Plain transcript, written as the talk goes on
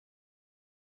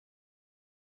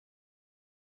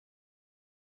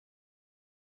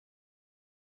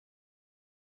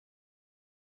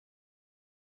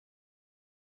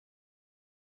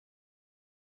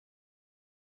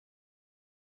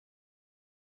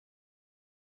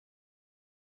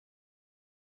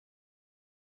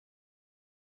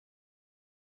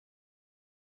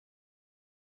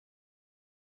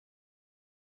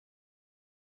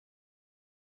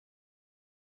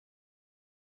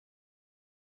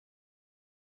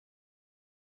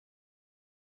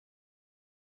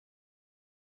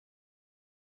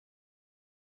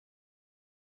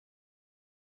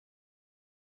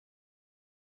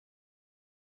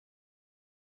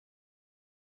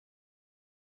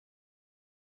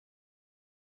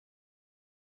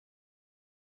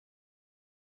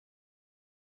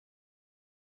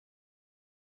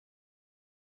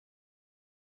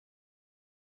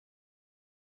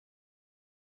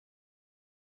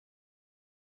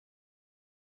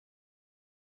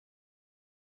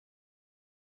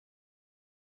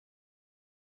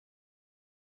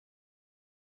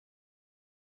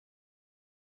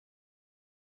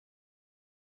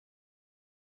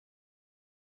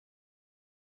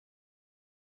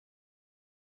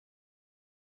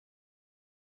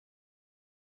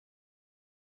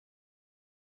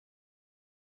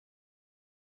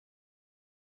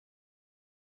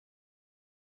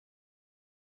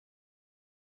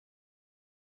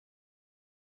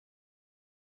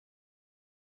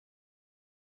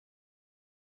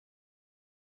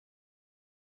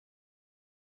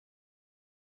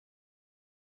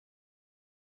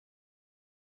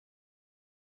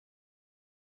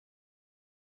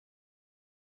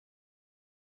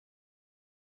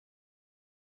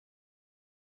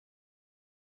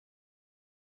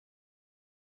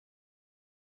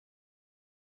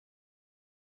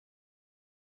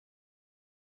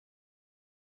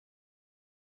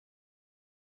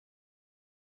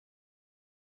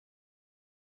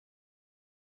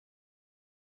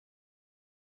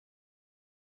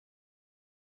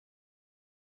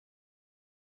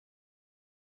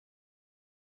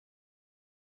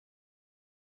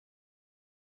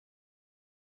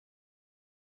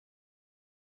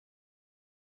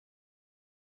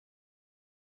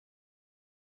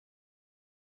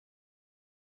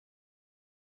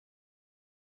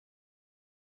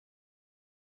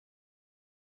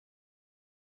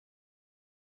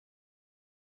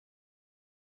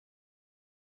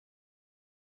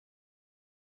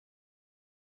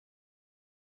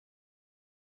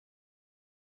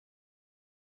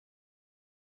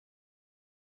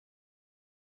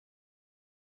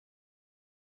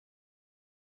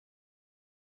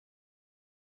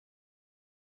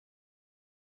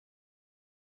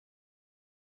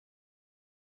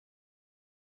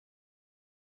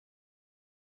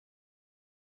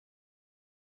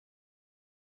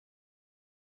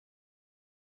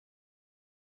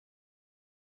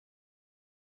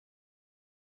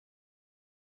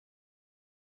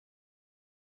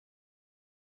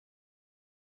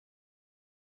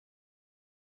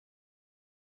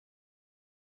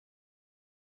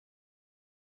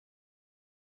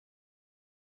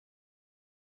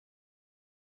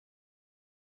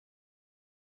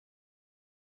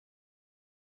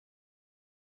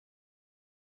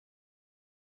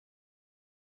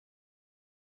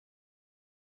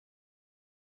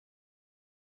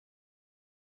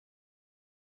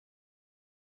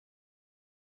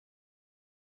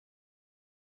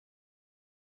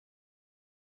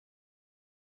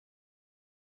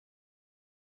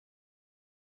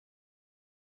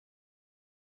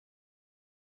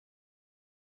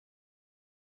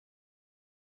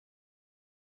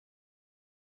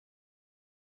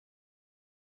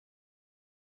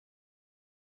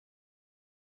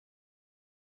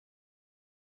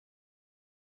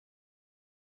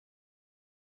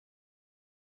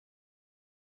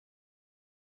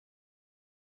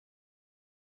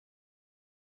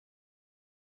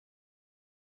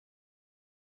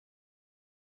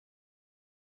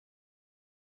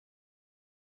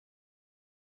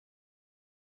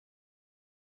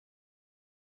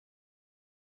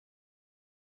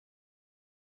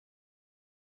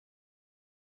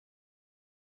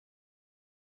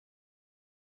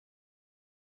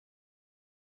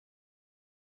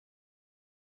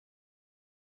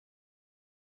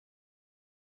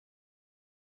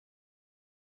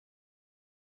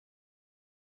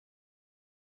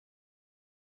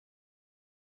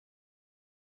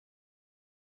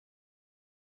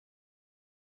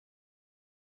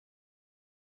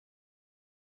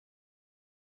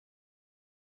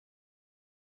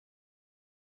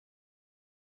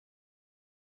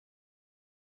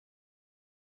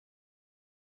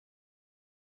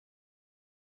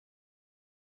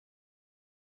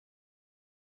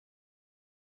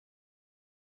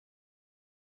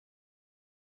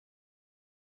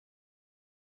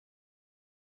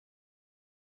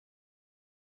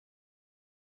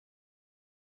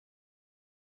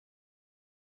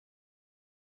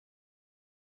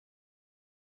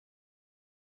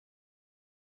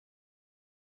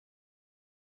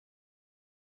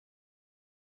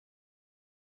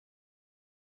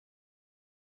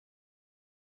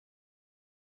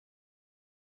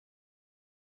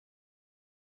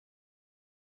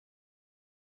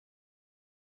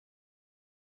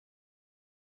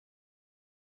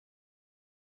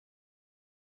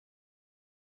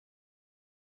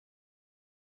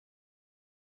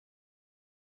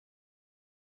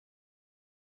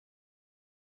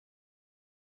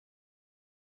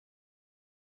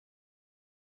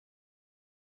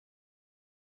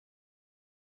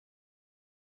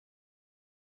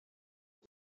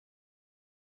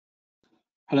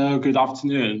Hello, good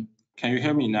afternoon. Can you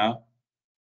hear me now?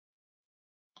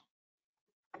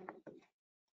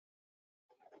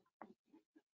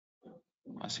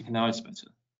 I think now it's better.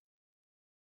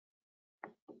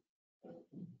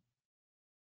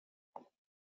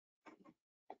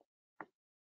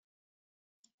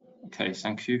 Okay,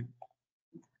 thank you.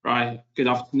 Right, good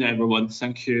afternoon, everyone.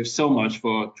 Thank you so much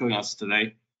for joining us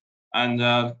today. And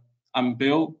I'm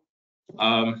Bill.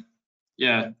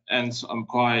 And I'm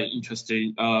quite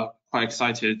interested, quite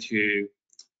excited to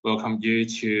welcome you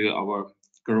to our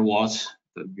Growatt,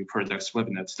 the new products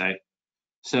webinar today.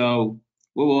 So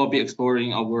we will be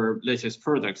exploring our latest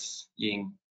products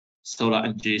in solar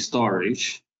energy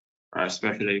storage,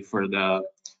 especially for the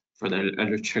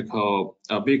electrical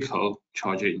vehicle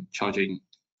charging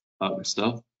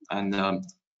stuff and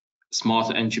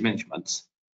smart energy management.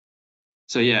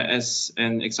 So yeah, it's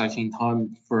an exciting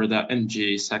time for the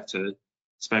energy sector,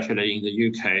 especially in the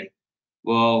UK.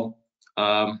 Well,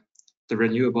 the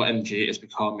renewable energy is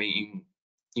becoming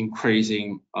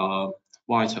increasing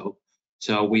vital.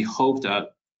 So we hope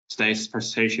that today's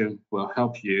presentation will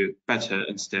help you better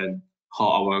understand how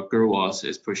our Growatt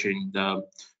is pushing the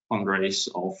boundaries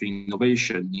of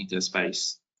innovation in the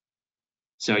space.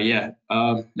 So yeah,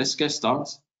 let's get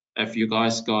started. If you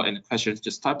guys got any questions,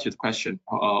 just type to the question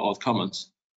or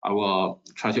comments. I will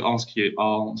try to answer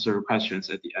your questions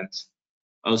at the end.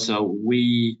 Also,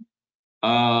 we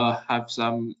have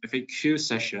some FAQ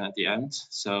session at the end,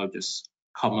 so just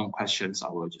common questions I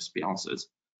will just be answered.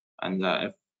 And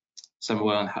if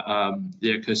someone,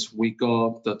 because we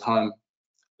got the time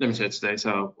limited today,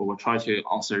 so we will try to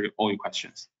answer all your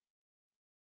questions.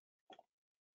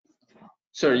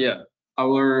 So yeah, at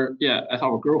our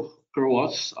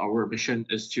Growatt, our mission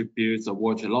is to build the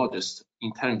world's largest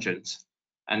intelligent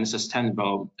and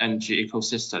sustainable energy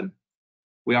ecosystem.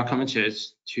 We are committed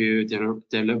to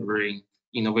delivering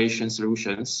innovation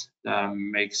solutions that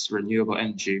makes renewable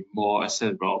energy more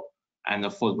accessible and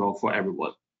affordable for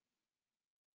everyone.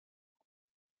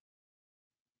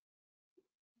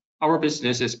 Our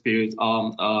business is built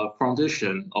on a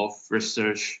foundation of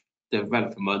research,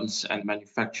 development, and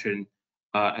manufacturing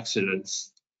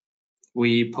excellence.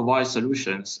 We provide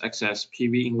solutions such as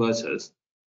PV inverters,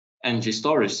 energy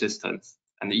storage systems,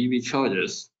 and EV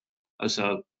chargers,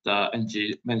 also the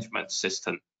energy management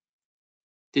system.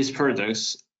 These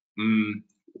products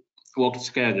work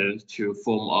together to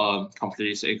form a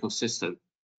complete ecosystem,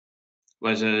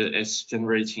 whether it's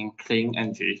generating clean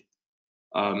energy,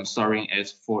 storing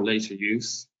it for later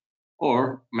use,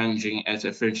 or managing it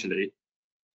efficiently.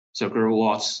 So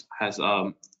Growatt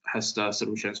has the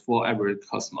solutions for every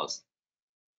customers.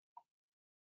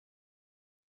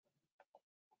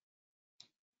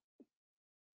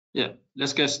 Yeah,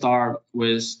 let's get started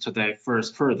with today's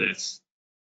first product.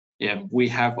 Yeah, we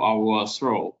have our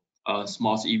Throw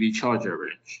smart EV charger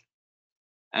range.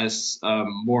 As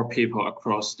more people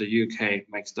across the UK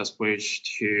makes the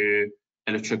switch to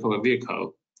electrical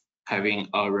vehicle, having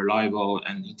a reliable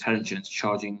and intelligent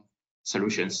charging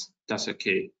solutions, that's the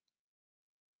key.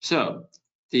 So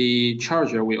the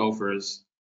charger we offers,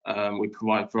 we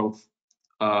provide both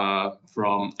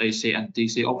from AC and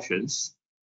DC options,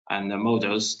 and the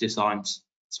models designed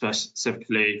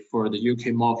specifically for the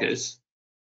UK markets.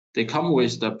 They come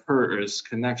with the per-earth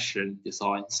connection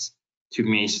designs to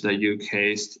meet the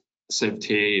UK's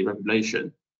safety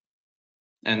regulation,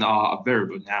 and are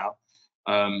available now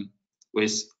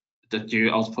with the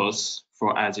dual outputs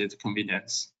for added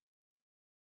convenience.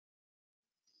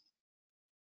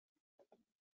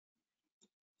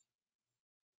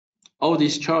 All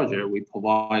these chargers we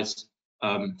provide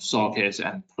sockets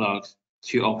and plugs,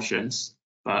 two options,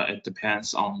 but it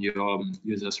depends on your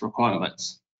user's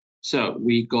requirements. So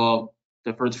we got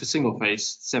the first single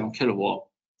phase 7 kilowatt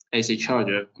AC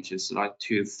charger, which is like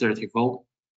 230 volt,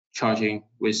 charging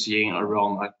within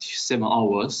around like 7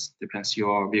 hours, depends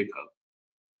your vehicle.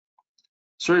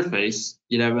 3 phase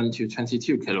 11 to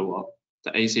 22 kilowatt,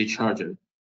 the AC charger,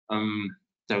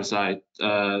 that was like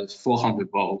 400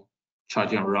 volt,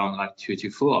 charging around like 2 to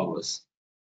 4 hours.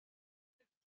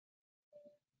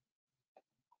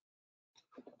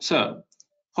 So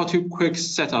how to quick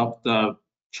set up the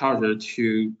charger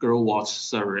to Growatt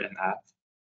server and app.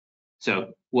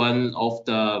 So one of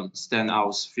the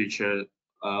standout feature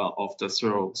of the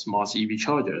Throw smart EV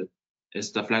charger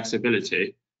is the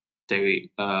flexibility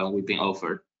that we've been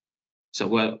offered. So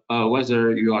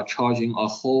whether you are charging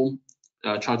at home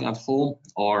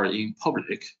or in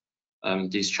public,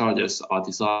 these chargers are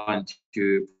designed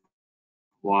to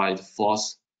provide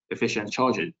fast, efficient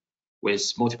charging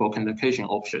with multiple communication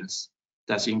options.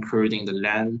 That's including the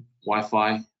LAN,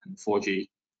 Wi-Fi, and 4G.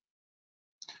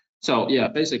 So yeah,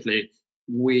 basically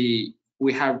we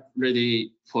have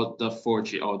really put the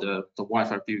 4G or the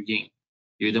Wi-Fi built in.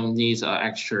 You don't need an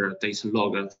extra data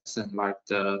logger like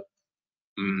the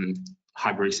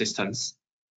hybrid systems.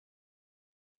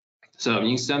 So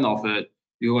instead of it,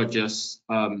 you will just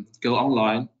go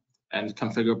online and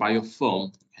configure by your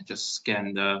phone. You can just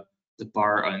scan the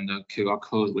bar and the QR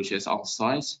code which is on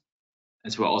site.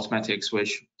 It will automatically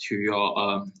switch to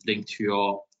your link to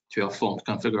your phone,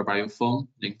 configure by your phone,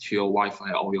 link to your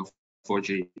Wi-Fi or your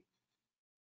 4G.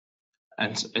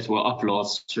 And it will upload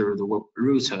through the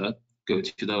router, go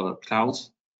to the cloud,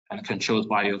 and controlled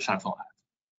by your smartphone app.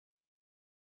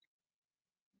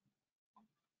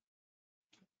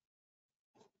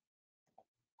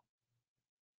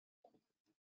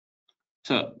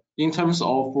 So in terms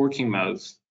of working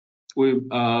modes, we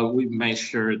made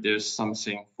sure there's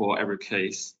something for every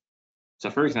case. So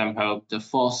for example, the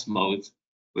fast mode,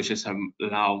 which is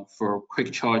allow for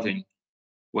quick charging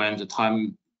when the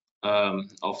time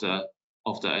of the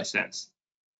essence.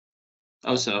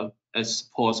 Also, it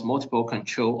supports multiple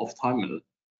control of timer,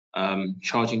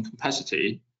 charging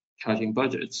capacity, charging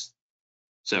budgets.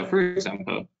 So for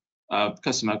example,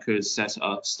 customer could set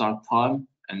a start time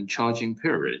and charging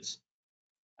period,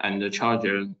 and the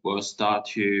charger will start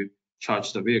to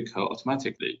charge the vehicle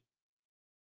automatically.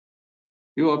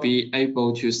 You will be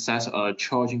able to set a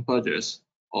charging budget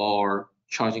or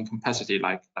charging capacity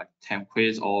like 10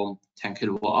 quid or 10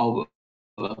 kilowatt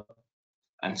hour,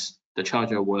 and the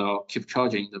charger will keep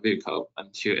charging the vehicle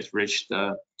until it reaches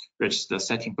the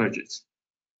setting budget.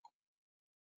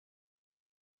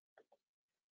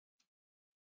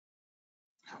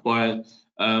 Well,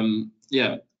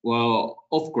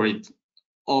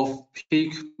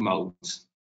 off-peak modes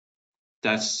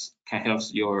that can help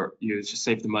you to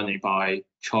save the money by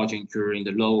charging during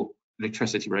the low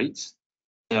electricity rates.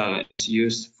 It's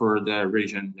used for the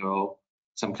region.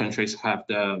 Some countries have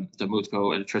the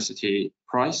multiple electricity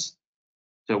price.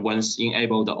 So once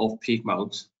enable the off-peak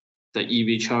mode, the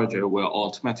EV charger will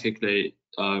automatically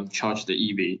charge the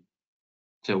EV.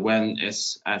 So when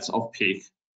it's at off-peak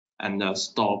and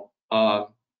stop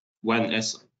when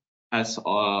it's at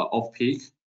off-peak,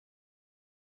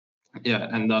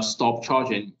 and stop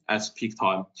charging at peak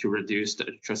time to reduce the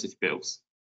electricity bills.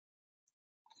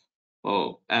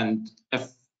 And if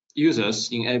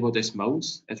users enable this mode,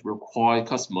 it requires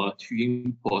customer to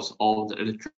import all the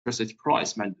electricity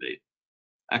price manually.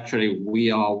 Actually,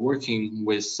 we are working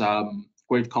with some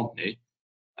great company,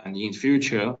 and in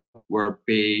future will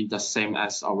be the same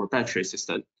as our battery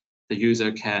system. The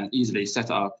user can easily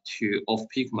set up to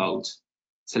off-peak mode,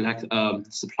 select a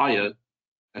supplier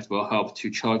that will help to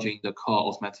charging the car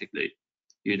automatically.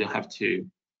 You don't have to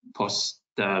put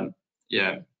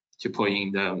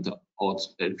in the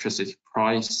electricity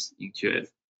price into it.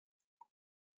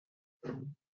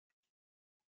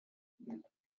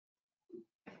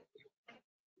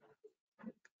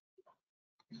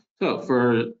 So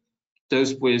for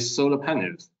those with solar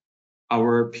panels,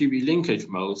 our PV linkage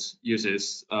mode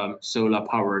uses solar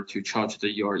power to charge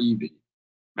your EV,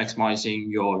 maximizing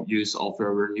your use of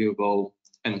renewable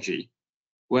energy.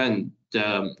 When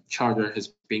the charger has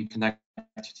been connected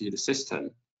to the system,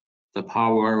 the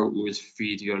power will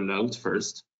feed your load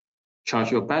first, charge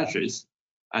your batteries,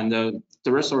 and the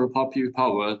rest of the PV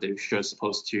power they're just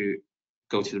supposed to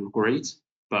go to the grid.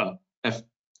 But if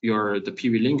the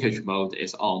PV linkage mode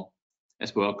is on,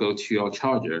 it will go to your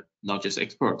charger, not just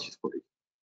export to the grid.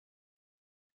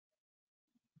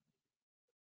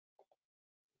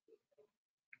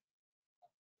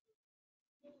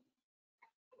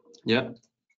 Yeah.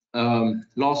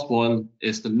 Last one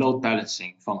is the load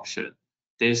balancing function.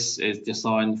 This is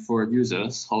designed for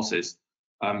users' houses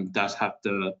that have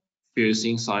the fuse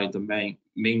inside the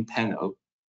main panel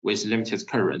with limited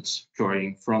current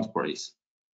drawing front brace.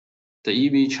 The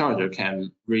EV charger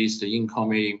can raise the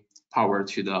incoming power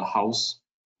to the house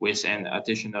with an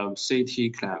additional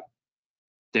CT clamp.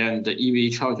 Then the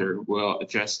EV charger will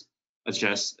adjust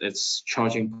its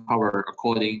charging power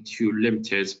according to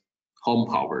limited home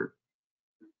power,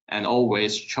 and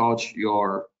always charge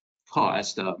your car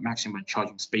at the maximum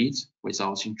charging speed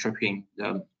without interrupting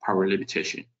the power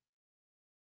limitation.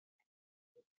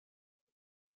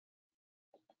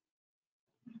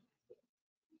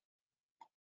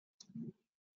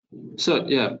 So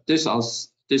yeah, this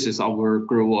is our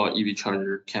Growatt EV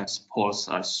charger can support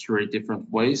 3 different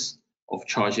ways of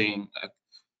charging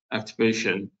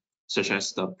activation, such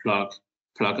as the plug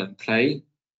and play,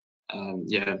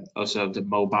 also the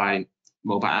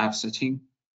mobile app setting,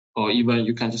 or even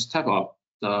you can just tap up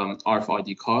the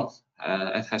RFID card.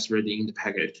 It has ready in the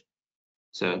package.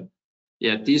 So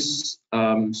Yeah, these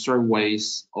three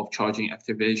ways of charging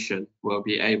activation will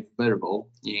be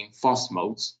available in fast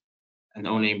modes and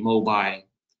only mobile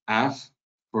app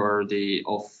for the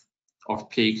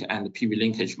off-peak and PV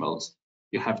linkage modes.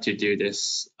 You have to do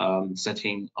this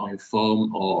setting on your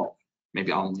phone or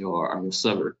maybe on your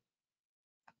server.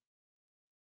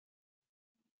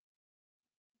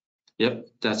 Yep,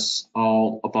 that's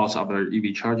all about our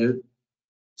EV charger.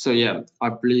 So yeah, I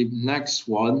believe next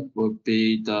one will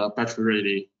be the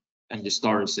battery-ready energy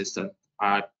storage system.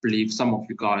 I believe some of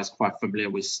you guys are quite familiar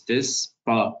with this,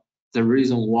 but the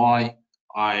reason why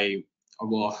I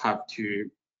will have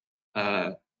to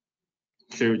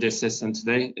show this system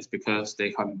today is because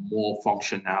they have more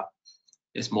function now.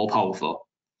 It's more powerful,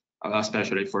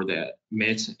 especially for the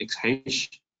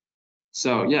mid-XH.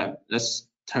 So yeah, let's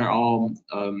turn on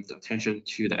the attention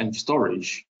to the energy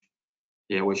storage,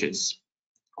 yeah, which is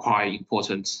quite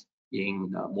important in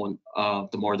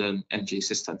the modern energy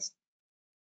systems.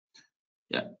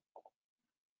 Yeah.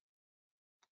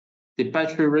 The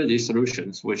battery-ready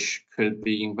solutions, which could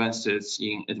be invested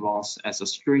in advance as a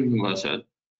string inverter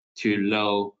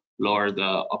to lower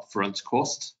the upfront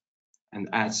cost and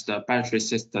add the battery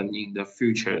system in the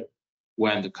future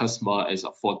when the customer is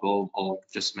affordable or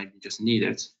maybe just need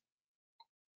it.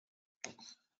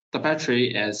 The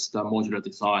battery as the modular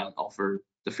design offer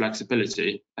the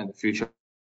flexibility and the future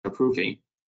proofing.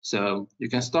 So you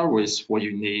can start with what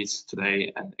you need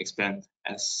today and expand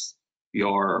as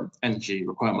your energy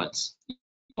requirements.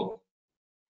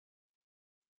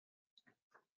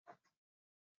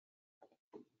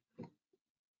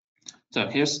 So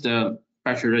here's the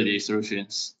battery-ready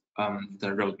solutions, the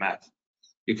roadmap.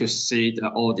 You can see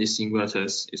that all these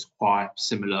inverters is quite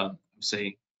similar,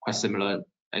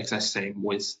 exact same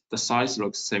with the size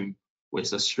looks same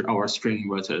with our string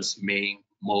inverters, main,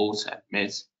 mode, and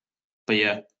mid. But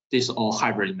yeah, this is all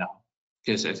hybrid now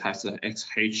because it has the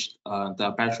XH,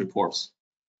 the battery ports.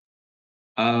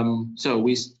 So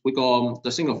we got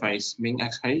the single phase main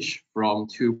XH from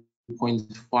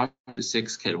 2.5 to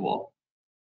 6 kilowatt.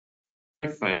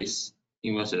 Phase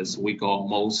inverters we got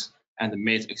mode and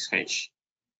mid XH.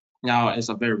 Now it's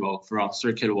available from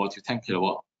 3 kilowatt to 10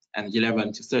 kilowatt and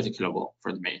 11 to 30 kilowatt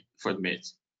for the mid.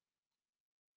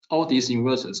 All these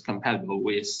inverters compatible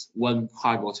with one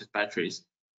high voltage batteries,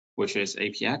 which is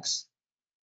APX.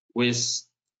 With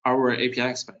our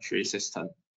APX battery system,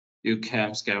 you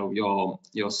can scale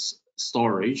your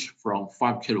storage from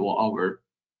 5 kilowatt hour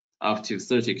up to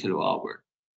 30 kilowatt hour,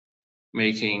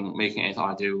 making it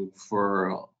ideal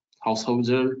for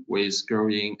householder with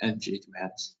growing energy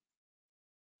demands.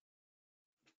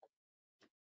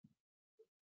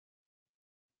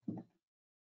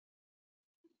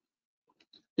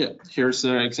 Yeah, here's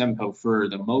an example for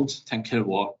the mode 10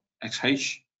 kilowatt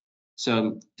XH.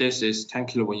 So this is 10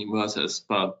 kilowatt inverters,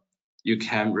 but you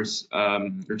can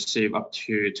receive up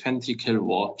to 20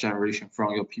 kilowatt generation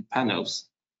from your PV panels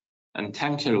and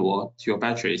 10 kilowatt to your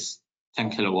batteries, 10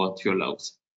 kilowatt to your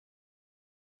loads.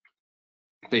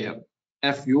 But yeah,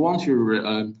 if you want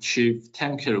to achieve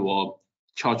 10 kilowatt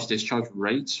charge discharge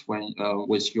rate when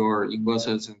with your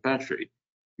inverters and battery,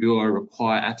 you will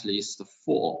require at least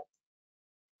four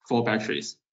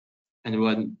batteries.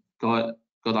 Anyone got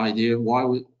idea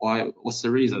what's the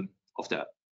reason of that?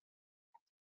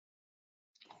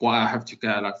 Why I have to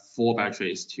get like 4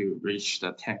 batteries to reach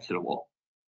the 10 kilowatt?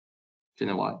 Do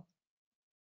you know why?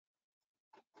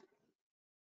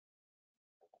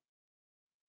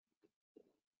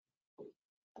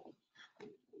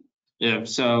 Yeah,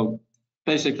 so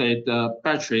basically the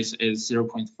batteries is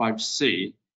 0.5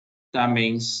 C. That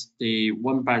means the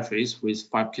one batteries with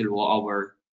 5 kilowatt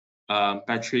hour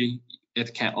battery,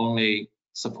 it can only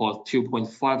support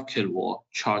 2.5 kilowatt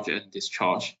charge and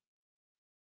discharge.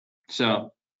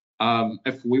 So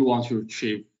if we want to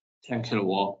achieve 10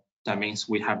 kilowatt, that means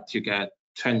we have to get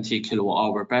 20 kilowatt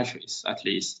hour batteries at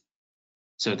least,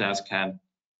 so that can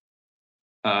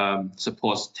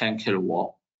support 10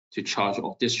 kilowatt to charge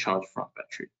or discharge from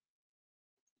battery.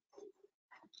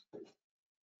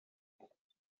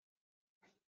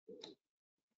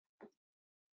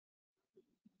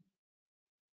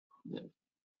 Yeah.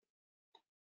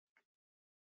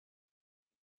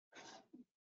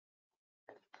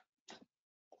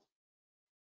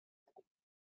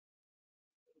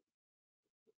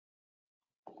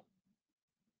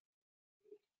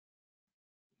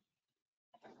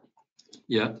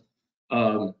 Yeah.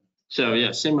 So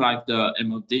yeah, same like the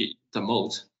MOD, the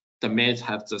mode, the mid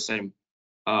have the same.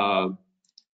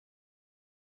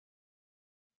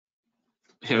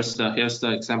 Here's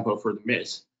the example for the mid,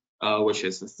 which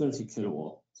is the 30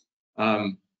 kilowatt.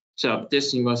 So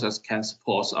this inverters can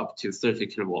support up to 30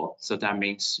 kilowatt. So that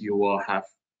means you will have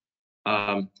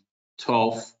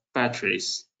 12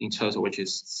 batteries in total, which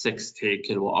is 60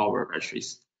 kilowatt hour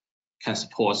batteries, can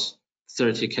support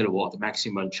 30 kilowatt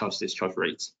maximum charge discharge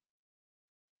rate.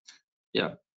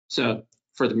 Yeah, so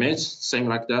for the mid, same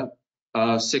like that.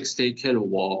 60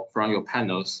 kilowatt from your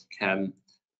panels can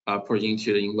put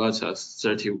into the inverters,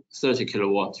 30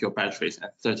 kilowatt to your batteries and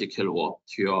 30 kilowatt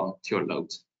to your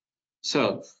load.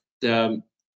 So the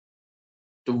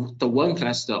one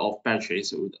cluster of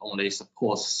batteries would only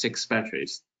support 6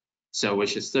 batteries, so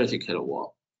which is 30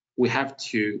 kilowatt. We have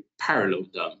to parallel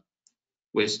them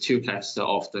with 2 clusters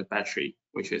of the battery,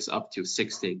 which is up to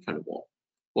 60 kilowatt.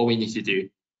 What we need to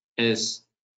do is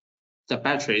the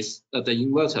batteries, the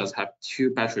inverters have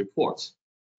 2 battery ports.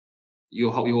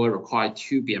 You will require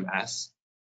 2 BMS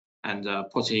and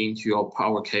put into your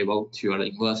power cable to your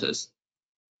inverters.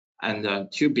 And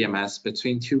 2 BMS,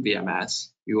 between 2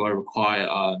 BMS, you will require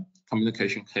a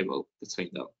communication cable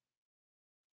between them.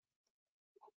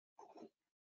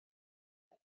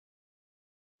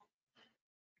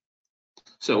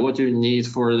 So what do you need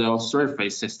for the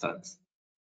 3-phase systems?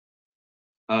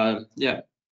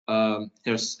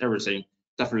 Here's everything.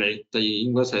 Definitely the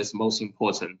inverter is most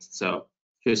important. So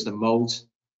here's the mode.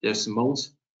 There's mode.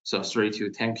 So 3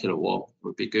 to 10 kilowatt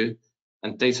would be good.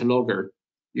 And data logger,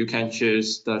 you can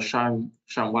choose the Shine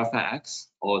Wi-Fi X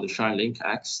or the Shine Link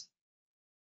X.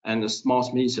 And the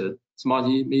smart meter. Smart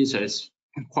meter is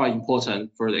quite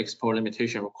important for the export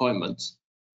limitation requirements.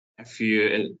 If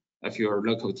your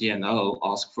local DNO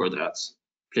asks for that,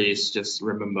 please just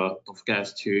remember, don't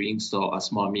forget to install a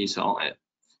smart meter on it.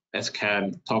 It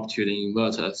can talk to the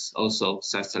inverters, also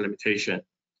sets the limitation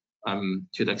to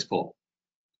the export.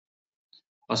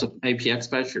 Also, APX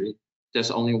battery,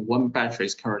 there's only one battery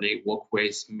currently work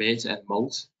with mid and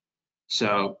mode.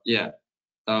 So yeah,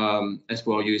 as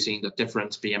well using the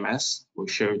different BMS, we'll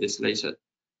show this later,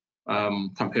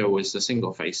 compared with the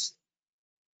single phase.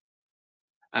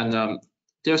 And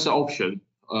there's an option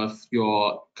if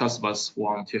your customers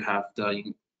want to have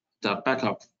the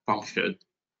backup function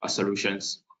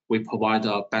solutions. We provide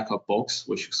a backup box,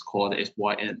 which is called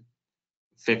SYN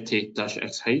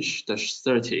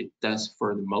 50-XH-30. That's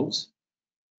for the mode.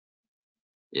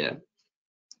 Yeah.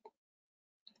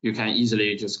 You can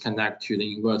easily just connect to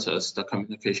the inverters, the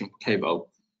communication cable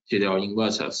to their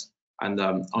inverters. And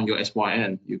on your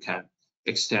SYN, you can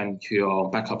extend to your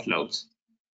backup loads.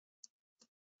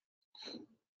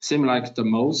 Same like the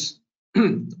modes,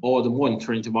 all the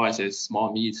monitoring devices,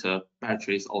 smart meter,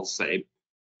 batteries all same.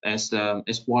 As the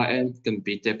SYN can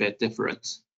be a bit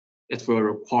different. It will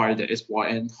require the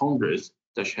SYN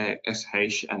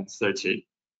 100-XH and 30.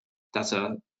 That's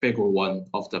a bigger one,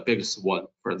 of the biggest one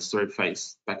for the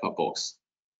 3-phase backup box.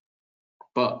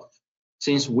 But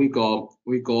since we got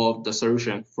the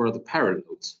solution for the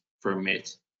parallels for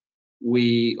mid,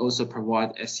 we also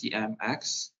provide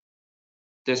SEMX.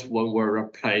 This one will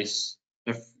replace,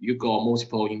 if you got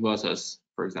multiple inverters,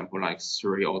 for example, like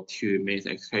 3 or 2 mid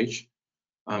XH,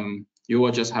 you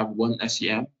will just have one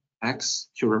SEMX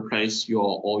to replace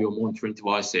all your monitoring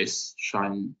devices,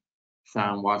 Shine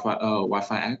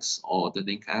Wi-Fi X or the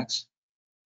Link X.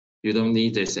 You don't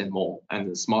need this anymore.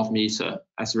 And the smart meter,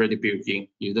 as already built in,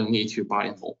 you don't need to buy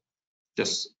anymore.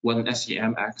 Just one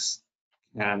SEMX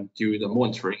can do the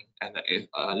monitoring and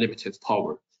a limited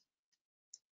power.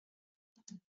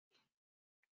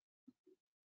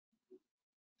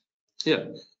 Yeah,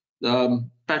 the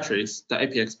batteries, the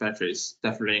APX batteries,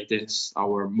 definitely this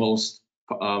our most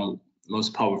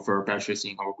powerful batteries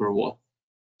in our Growatt.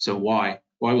 So why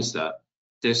was that?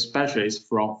 This battery is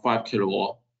from 5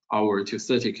 kilowatt hour to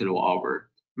 30 kilowatt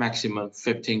hour, maximum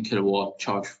 15 kilowatt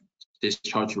charge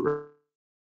discharge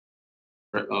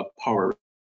power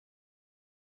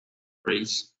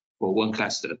rates for one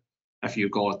cluster. If you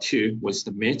go 2 with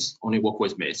the mid, only work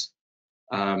with mid,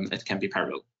 it can be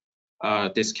parallel.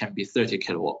 This can be 30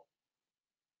 kilowatt.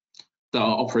 The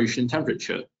operation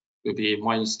temperature will be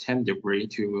 -10 degree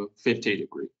to 50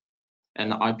 degree.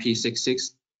 And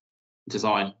IP66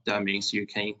 design, that means you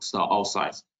can install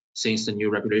outside. Since the new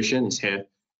regulation is here,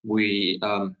 we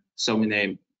so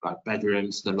many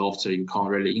bedrooms, the loft, you can't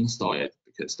really install it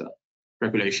because the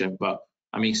regulation. But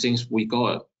I mean, since we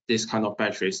got this kind of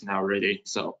batteries now ready,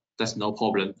 so that's no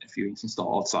problem if you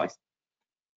install outside.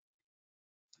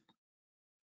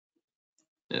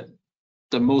 Yeah.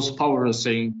 The most powerful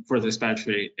thing for this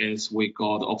battery is we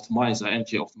got the optimizer,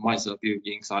 energy optimizer built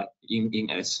inside in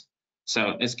it.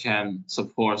 So it can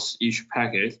support each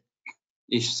packet.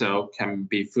 Each cell can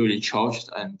be fully charged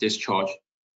and discharged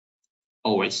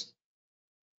always.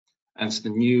 And the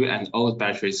new and old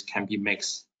batteries can be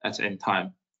mixed at any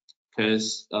time.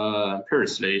 Because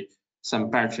previously, some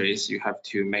batteries you have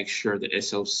to make sure the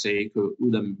SOC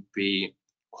wouldn't be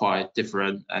quite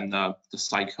different, and the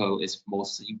cycle is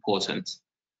most important.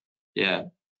 Yeah.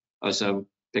 Also,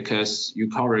 because you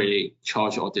can't really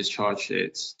charge or discharge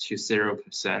it to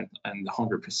 0% and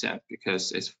 100%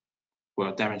 because it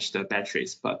will damage the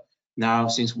batteries. But now,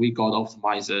 since we got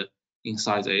optimizer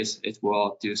inside this, it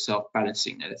will do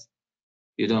self-balancing it.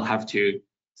 You don't have to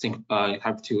think.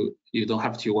 You don't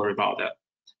have to worry about that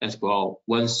as well.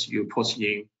 Once you put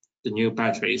in the new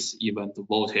batteries, even the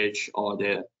voltage or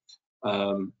the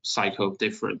cycle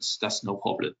difference, that's no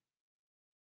problem.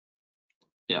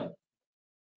 Yeah.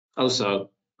 Also,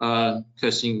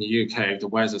 because in the UK the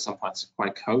weather sometimes is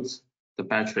quite cold, the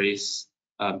batteries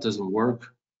doesn't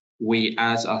work. We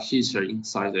add a heater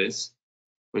inside this,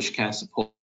 which can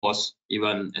support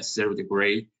even at 0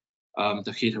 degree.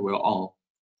 The heater will on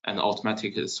and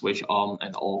automatically switch on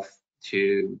and off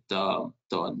to the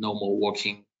normal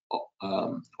working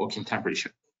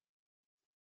temperature.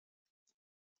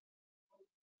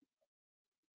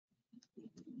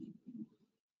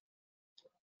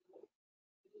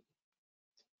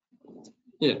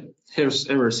 Yeah, here's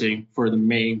everything for the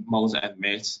main modes and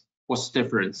mids. What's the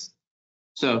difference?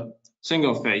 So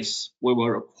single phase, we will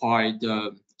require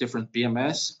the different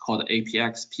BMS called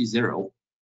APX P0.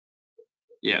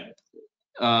 Yeah.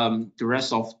 The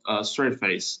rest of three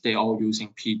phase, they all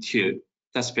using P2.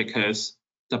 That's because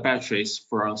the batteries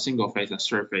for single phase and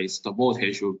three phase, the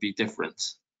voltage will be different.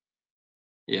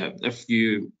 Yeah, if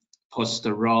you put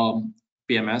the wrong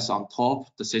BMS on top,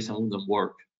 the system wouldn't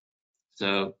work.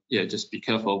 So yeah, just be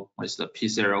careful with the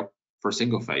P0 for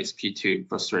single phase, P2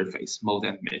 for three phase, mode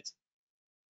and mid.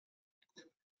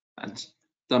 And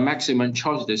the maximum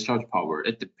charge discharge power,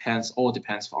 it all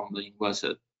depends on the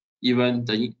inverter. Even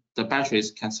the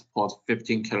batteries can support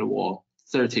 15 kilowatt,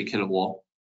 30 kilowatt,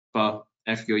 but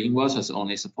if your inverters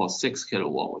only support 6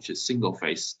 kilowatt, which is single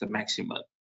phase, the maximum,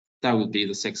 that would be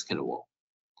the 6 kilowatt.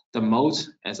 The mode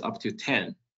is up to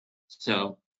 10,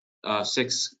 so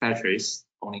 6 batteries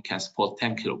only can support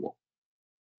 10 kilowatt.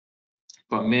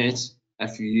 But mid,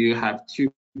 if you have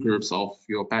 2 groups of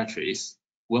your batteries,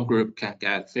 one group can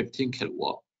get 15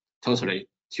 kilowatt. Totally,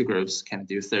 2 groups can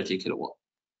do 30 kilowatt.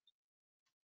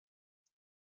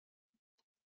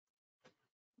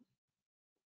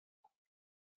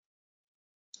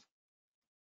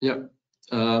 Yeah.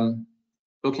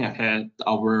 Looking ahead,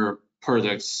 our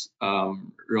product's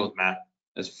roadmap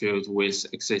is filled with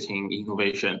exciting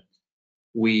innovation.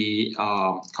 We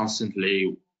are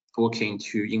constantly working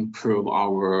to improve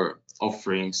our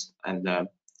offerings, and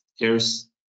here's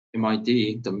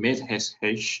MID, the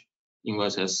mid-SH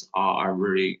inverters are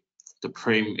really the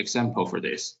prime example for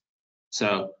this.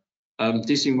 So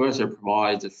this inverter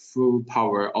provides full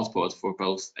power output for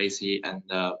both AC and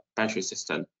battery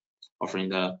system, offering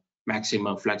the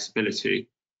maximum flexibility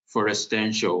for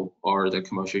residential or the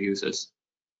commercial users.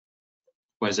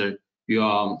 Whether you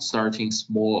are starting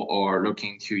small or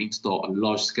looking to install a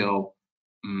large-scale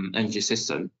energy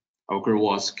system, our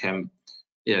Growatt can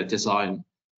design.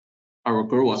 Our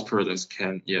Growatt products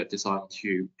can design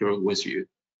to grow with you.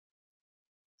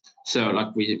 So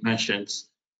like we mentioned,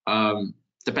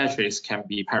 the batteries can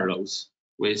be parallels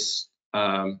with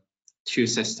two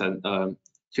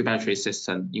battery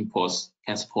system inputs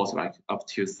can support like up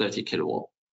to 30 kilowatt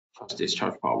plus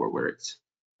discharge power works,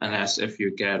 unless if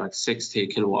you get like 60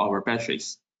 kilowatt hour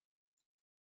batteries.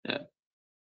 Yeah.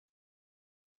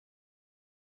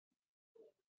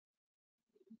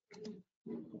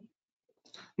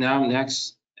 Now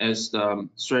next is the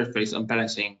three-phase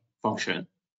unbalancing function.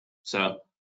 So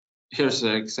here's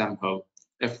an example.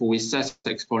 If we set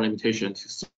the export limitation to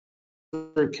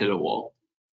 3 kilowatt,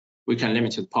 we can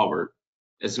limit the power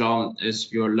as long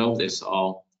as your load is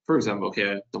on. For example,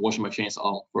 here the washing machine is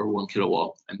on for 1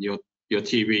 kilowatt, and your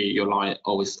TV, your light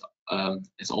always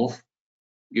is off.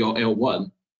 Your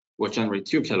L1 will generate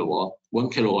 2 kilowatt, 1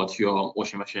 kilowatt to your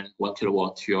washing machine, 1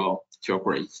 kilowatt to your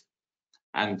grid,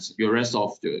 and your rest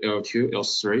of the L2,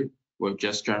 L3 will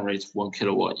just generate 1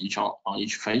 kilowatt each on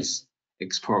each phase,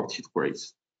 export to the grid.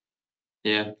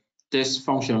 Yeah. This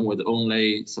function would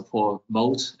only support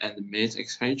mode and mid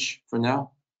XH for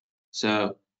now,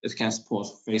 so it can support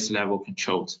phase level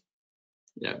controlled.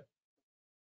 Yeah,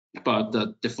 but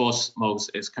the default mode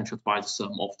is controlled by the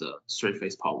sum of the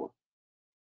three-phase power.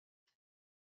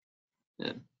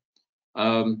 Yeah.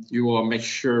 You will make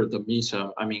sure the meter.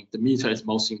 The meter is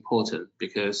most important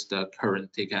because the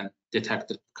current, they can detect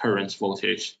the current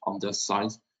voltage on the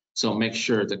side. So make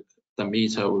sure that the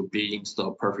meter will be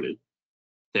installed perfectly.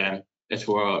 Then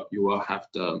you will have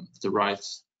the right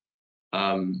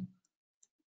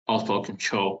output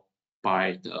control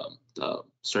by the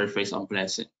three-phase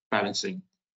balancing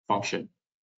function.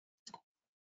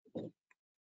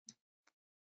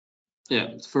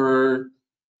 Yeah, for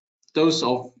those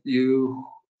of you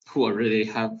who already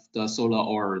have the solar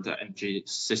or the energy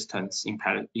systems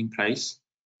in place,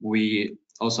 we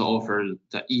also offer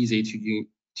the easy to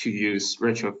use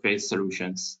retrofit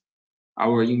solutions.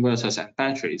 Our inverters and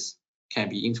batteries can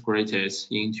be integrated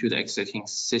into the existing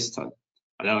system,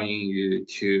 allowing you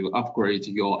to upgrade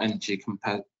your energy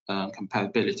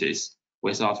compatibilities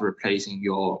without replacing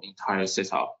your entire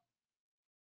setup.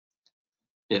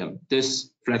 Yeah, this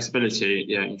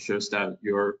flexibility ensures that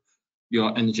your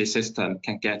energy system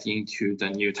can get into the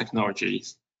new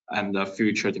technologies and the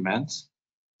future demands.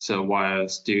 So while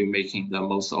still making the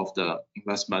most of the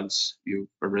investments you've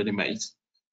already made.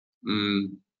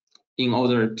 In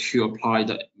order to apply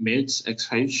the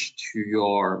mid-XH to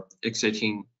your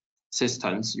existing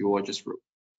systems, you will just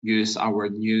use our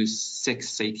new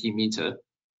 6 CT meter,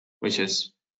 which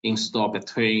is installed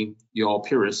between your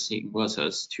previous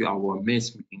inverters to our mid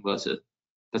inverter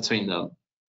between them.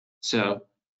 So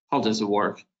how does it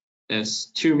work? It's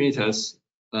 2 meters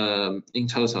in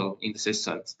total in the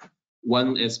system.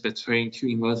 One is between 2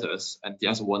 inverters and the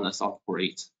other one is on the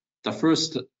grid. The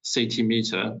first CT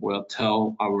meter will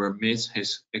tell our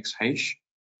mid-XH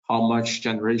how much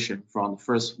generation from the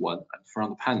first one and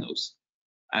from the panels.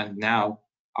 And now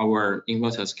our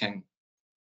inverters can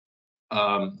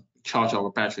charge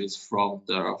our batteries from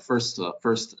the first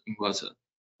inverter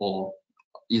or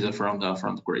either from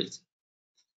the grid.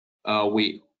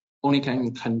 We only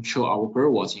can control our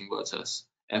Growatt inverters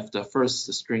if the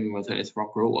first string inverter is from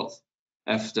Growatt.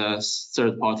 If the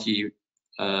third-party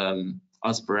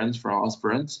aspirant from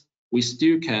aspirant, we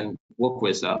still can work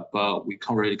with that, but we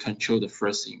can't really control the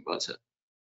first inverter.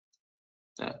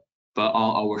 But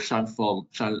on our Shanphone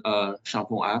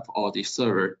app or the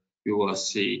server, you will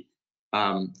see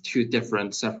 2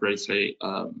 different separately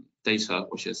data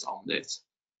which is on it.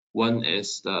 One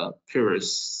is the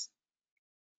previous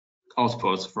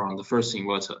output from the first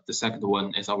inverter. The second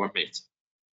one is our mid.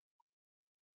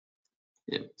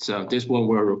 Yeah, so this one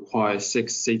will require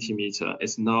 6 CT meter.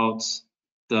 It's not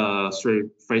the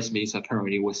 3-phase meter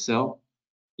currently we sell.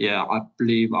 Yeah, I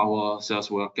believe our sales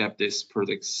will get this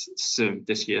product soon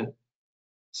this year.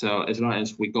 So as long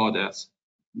as we got that,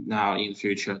 now in the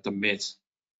future, the mid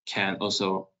can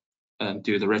also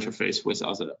do the retrofit with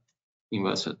other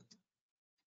inverters.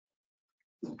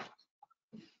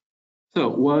 So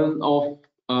one of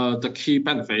the key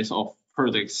benefits of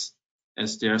products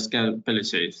is their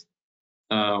scalability.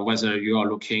 Whether you are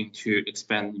looking to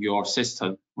expand your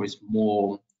system with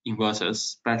more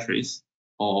inverters, batteries,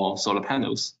 or solar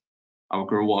panels, our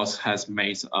Growatt has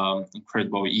made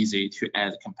incredibly easy to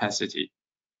add capacity.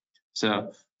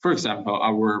 So, for example,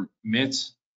 our mid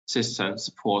system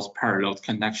supports parallel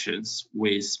connections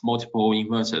with multiple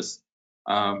inverters,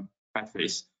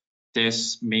 batteries.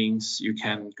 This means you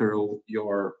can grow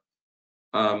your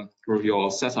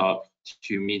setup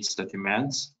to meet the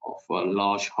demands of a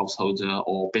large household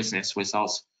or business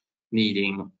without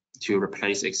needing to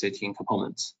replace existing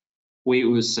components. We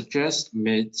would suggest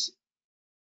mid-XH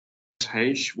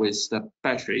with the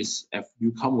batteries. If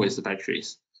you come with the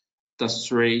batteries, the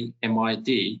 3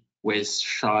 MID with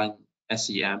Shine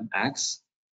SEM-X,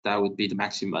 that would be the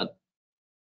maximum.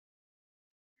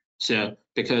 So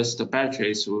because the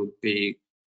batteries would be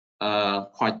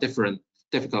quite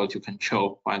difficult to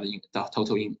control by the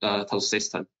total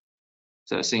system.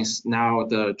 So since now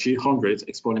the G100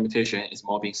 export limitation is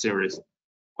more being serious,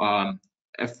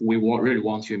 if we really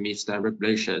want to meet that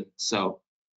regulation, so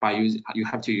you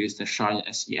have to use the Shine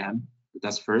SEM,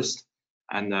 that's first,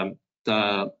 and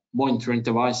the monitoring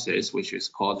devices, which is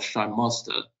called Shine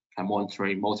Master, can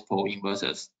monitor multiple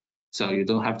inverters, so you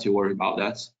don't have to worry about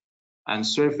that. And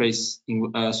surface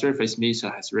meter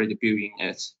has already built in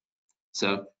it,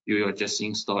 so you will just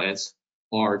install it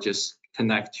or just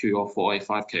connect to your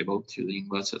 485 cable to the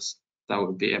inverters. That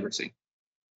would be everything.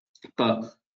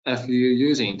 But if you're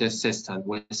using this system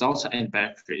without any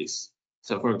batteries,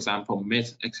 so for example,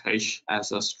 mid-XH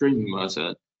as a string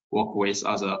inverter, work with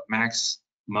other max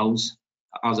modes,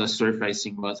 other 3-phase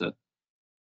inverter.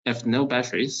 If no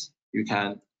batteries, you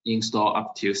can install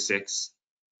up to 6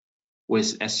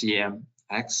 with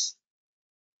SEM-X.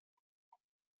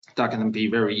 That can be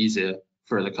very easy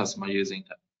for the customer using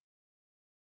it.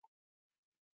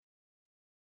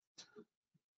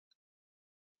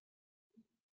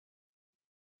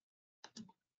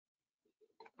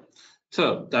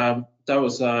 So that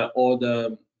was all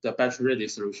the battery ready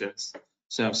solutions.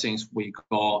 So since we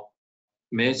got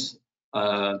mid,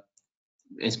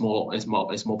 it's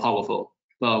more powerful.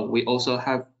 But we also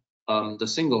have the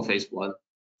single phase one.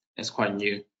 It's quite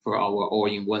new for our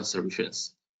all-in-one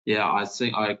solutions. Yeah, I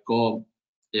think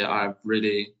I've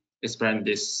really explained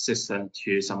this system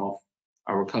to some of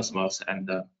our customers, and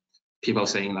people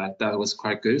saying like that was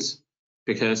quite good,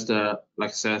 because like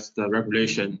I said, the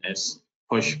regulation is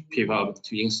push people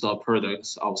to install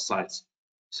products outside.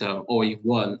 So all in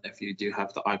one, if you do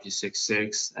have the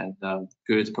IP66 and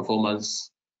good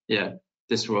performance, yeah,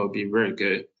 this will be very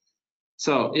good.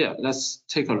 So yeah, let's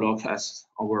take a look at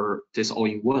this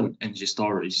all-in-one energy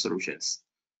storage solutions.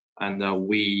 And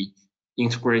we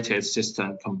integrated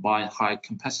system combine high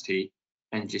capacity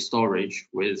energy storage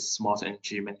with smart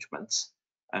energy management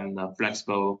and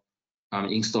flexible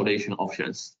installation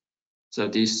options. So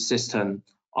these systems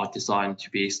are designed to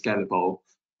be scalable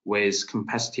with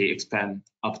capacity expand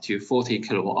up to 40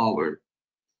 kilowatt hour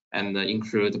and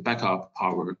include backup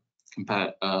power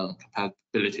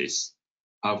compatibilities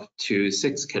up to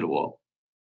 6 kilowatt,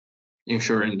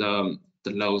 ensuring the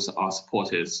loads are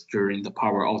supported during the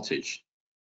power outage.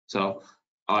 So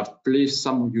I believe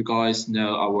some of you guys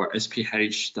know our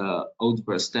SPH, the old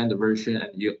standard version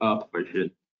and new up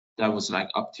version. That was like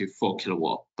up to 4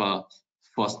 kilowatt. But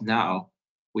for now,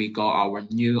 we got our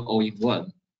new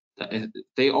all-in-one.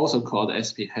 They also call the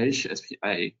SPH,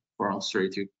 SPA from 3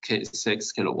 to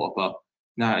 6 kilowatt, but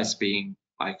now it's being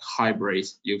like hybrid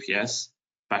UPS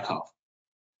backup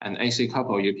and AC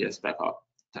couple UPS backup,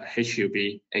 the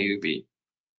HUB, AUB.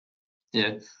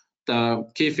 Yeah, the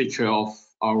key feature of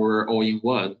our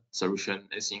all-in-one solution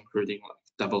is including like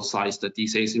double-sized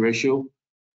DC-AC ratio,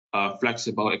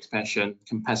 flexible expansion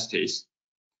capacities,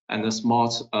 and a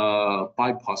smart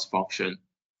bypass function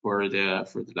for the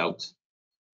load.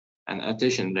 And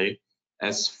additionally,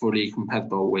 it's fully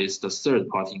compatible with the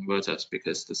third-party inverters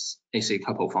because this AC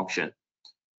couple function,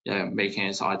 making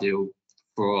it ideal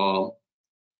for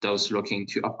those looking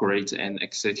to upgrade an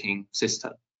existing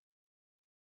system.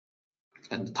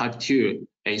 And type 2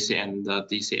 AC and the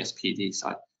DC SPD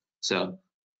side. So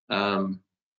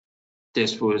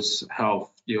this would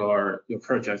help your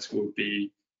project will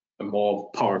be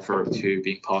more powerful to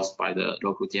be passed by the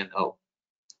local DNO.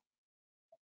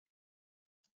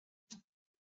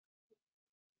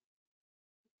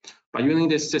 By using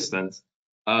this system,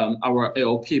 our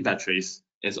AOP batteries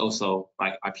is also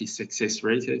like IP66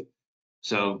 rated,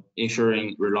 so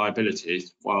ensuring reliability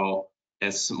while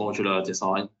it's modular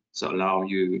design, so allow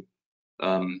you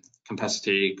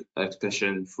capacity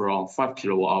expansion from 5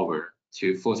 kilowatt hour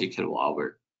to 40 kilowatt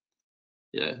hour.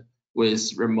 Yeah,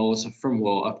 with remote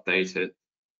firmware updated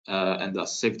and the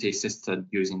safety system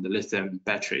using the lithium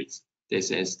batteries.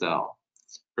 This is the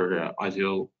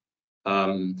ideal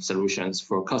solutions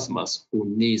for customers who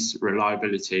needs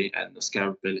reliability and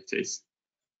scalability.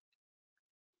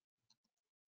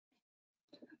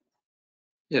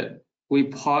 Yeah, we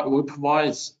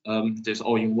provide this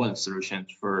all-in-one solution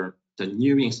for the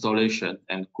new installation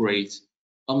and great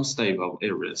unstable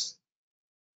areas.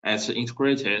 It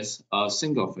integrated a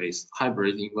single-phase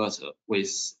hybrid inverter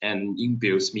with an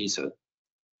inbuilt meter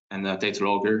and a data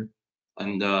logger,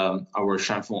 and our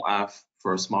Shanphone app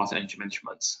for smart energy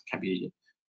management can be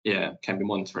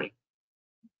monitoring.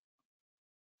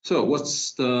 So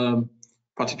what's the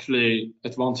particularly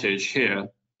advantage here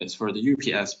is for the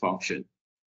UPS function,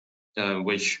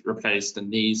 which replaces the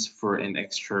needs for an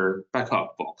extra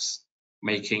backup box,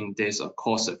 making this a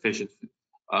cost-efficient,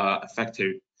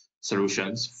 effective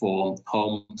solutions for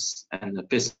homes and the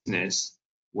business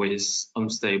with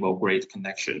unstable grid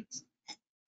connections.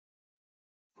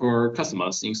 For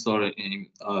customers installing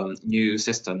a new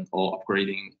system or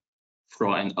upgrading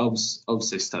from an old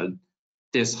system,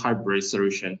 this hybrid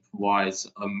solution provides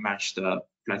unmatched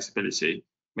flexibility,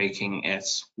 making it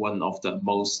one of the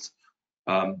most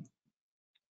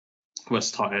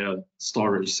versatile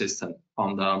storage system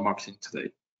on the market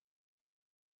today.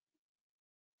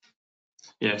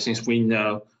 Yeah, since we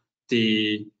know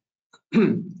the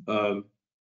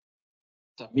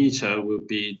the meter will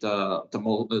be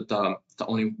the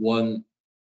only one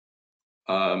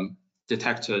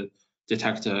detector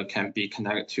can be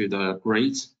connected to the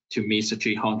grid to meet the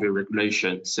G100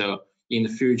 regulation. So in the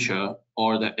future,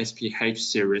 all the SPH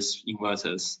series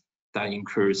inverters that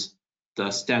includes the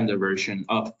standard version,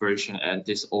 up version, and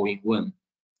this all-in-one,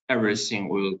 everything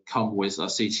will come with a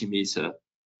CT meter.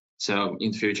 So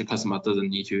in the future, customer doesn't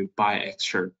need to buy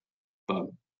extra, but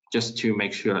just to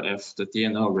make sure if the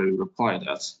DNO will require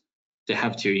that, they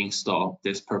have to install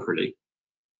this properly.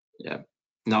 Yeah,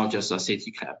 not just a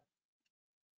CT cap.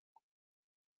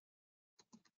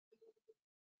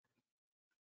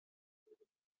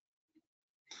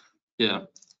 Yeah,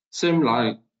 same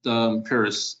like the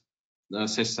previous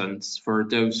systems for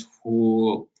those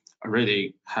who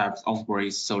already have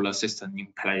on-grid solar system in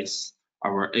place.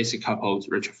 Our AC coupled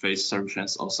retrofit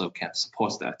solutions also can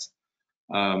support that.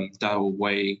 That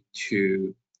way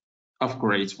to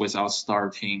upgrade without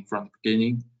starting from the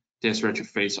beginning. This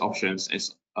retrofit options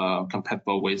is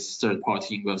compatible with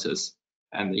third-party inverters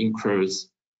and includes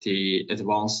the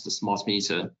advanced smart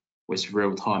meter with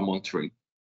real-time monitoring.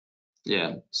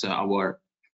 Yeah, so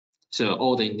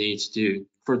all they need to do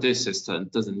for this system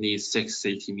doesn't need 6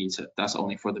 CT meter. That's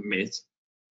only for the mid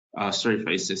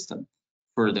 3-phase system.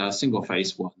 For the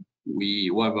single-phase one,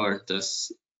 whether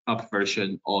this up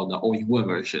version or the all-in-one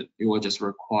version, you will just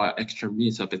require extra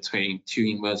meter between 2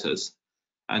 inverters,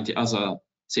 and the other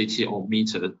CT or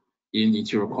meter you need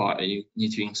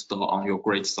to install on your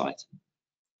grid site.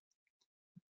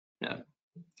 Yeah,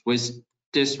 with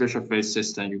this retrofit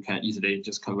system, you can easily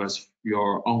just convert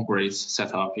your on-grid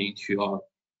setup into a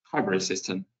hybrid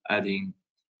system, adding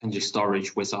energy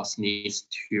storage without needs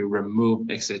to remove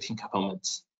existing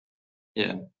components.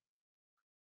 Yeah.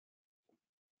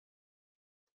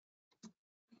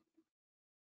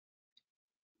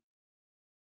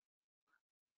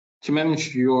 To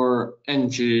manage your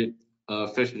energy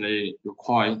efficiently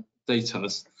required data,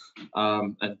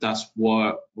 and that's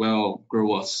where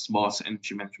Growatt's smart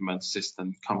energy management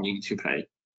system come into play.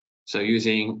 So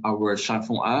using our Shine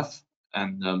app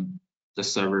and the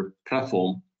server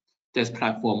platform, this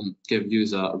platform gives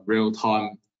users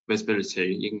real-time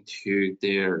visibility into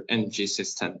their energy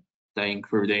system, that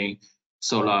including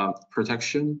solar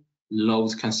protection,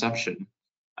 load consumption,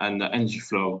 and the energy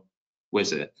flow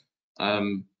with it.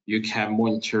 You can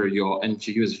monitor your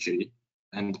energy usage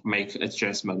and make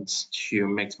adjustments to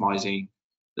maximizing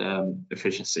the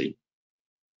efficiency.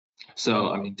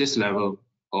 So, I mean, this level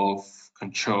of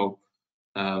control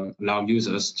allow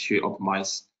users to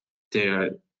optimize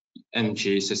their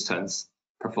energy systems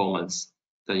performance,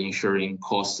 the ensuring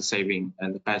cost saving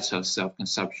and better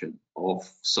self-consumption of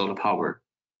solar power.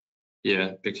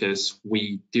 Yeah, because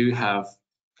we do have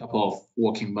a couple of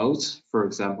working modes, for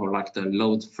example, like the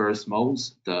load first mode,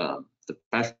 the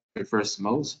battery first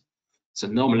mode. So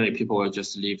normally people will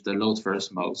just leave the load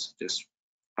first mode just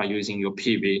by using your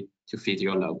PV to feed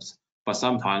your loads. But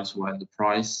sometimes when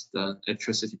the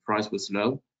electricity price was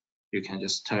low, you can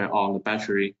just turn on the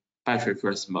battery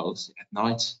first mode at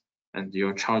night, and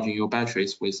you're charging your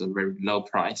batteries with a very low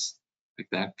price. Like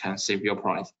that can save your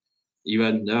price.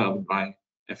 Even though, like,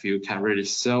 if you can really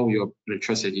sell your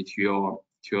electricity to your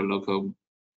local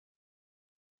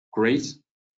grid,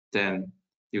 then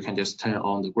you can just turn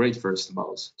on the grid first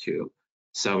mode to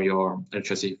sell your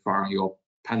electricity from your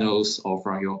panels or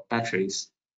from your batteries,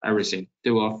 everything.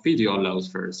 They will feed your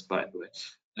loads first, by the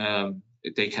way.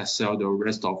 They can sell the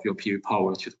rest of your PV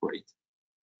power to the grid.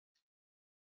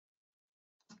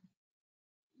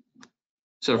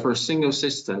 So for a single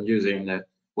system using the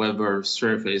Weber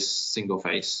 3-phase single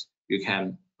phase, you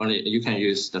can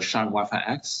use the Shine Wi-Fi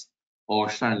X or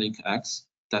Shine Link X.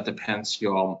 That depends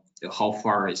how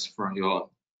far is from your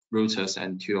routers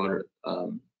and to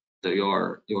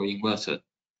your inverter.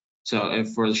 So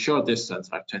if for the short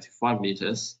distance, like 25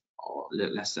 meters or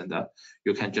less than that,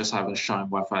 you can just have a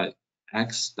Shine Wi-Fi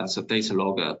X. That's a data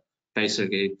logger,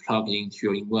 basically plug into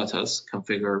your inverters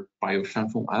configured by your Shine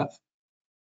app.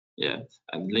 Yeah,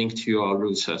 and link to your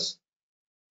routers.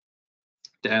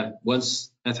 Then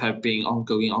once it has been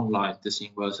going online, this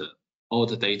inverter, all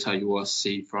the data you will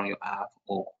see from your app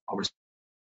or our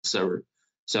server.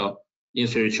 So in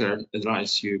future, as long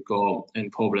as you go any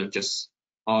problem, just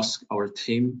ask our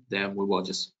team, then we will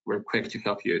just very quick to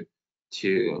help you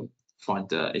to find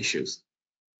the issues.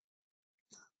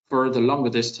 For the longer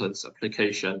distance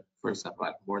application, for example,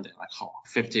 like more than like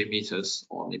 50 meters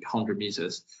or maybe 100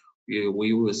 meters,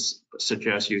 we would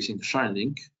suggest using the Shine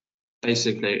Link.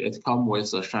 Basically, it comes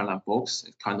with a Shine Lamp box,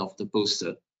 kind of the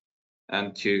booster,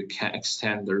 and you can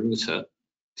extend the router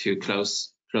to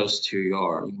close to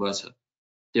your inverter.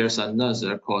 There's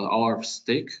another called RF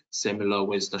stick, similar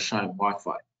with the Shine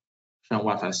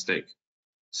Wi-Fi stick.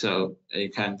 So you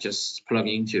can just plug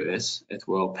into it. It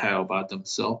will pair by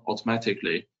themselves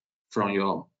automatically from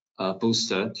your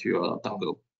booster to your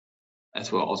dongle. It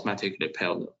will automatically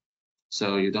pair them.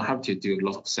 So you don't have to do a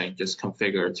lot of things, just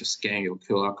configure to scan your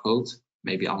QR code,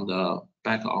 maybe on the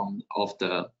back of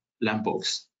the lamp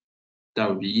box. That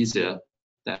would be easier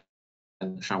than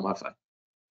Shine Wi-Fi.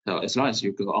 So as long as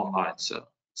you go online, so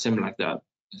similar like that,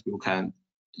 you can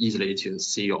easily to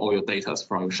see all your data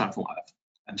from your Shine app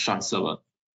and Shine server.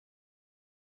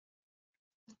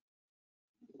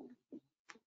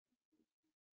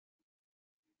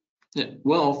 Yeah,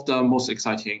 one of the most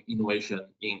exciting innovation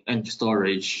in energy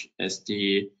storage is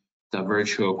the the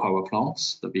virtual power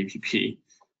plants, the VPP.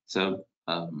 So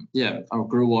yeah, our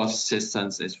Growatt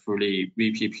systems is fully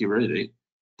VPP ready.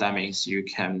 That means you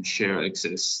can share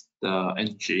access the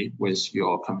energy with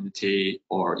your community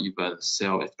or even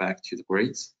sell it back to the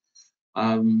grid.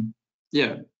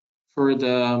 Yeah, for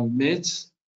the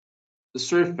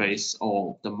surface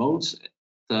or the mode,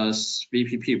 the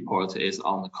VPP port is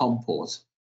on the COM port.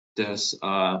 There's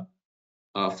a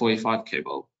 45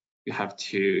 cable. You have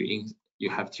to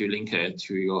link it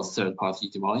to your third-party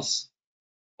device,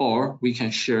 or we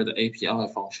can share the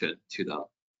API function to them.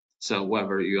 So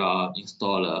whether you are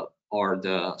installer or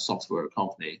the software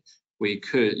company, you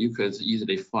could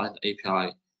easily find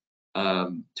API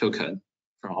token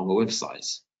from our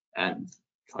website and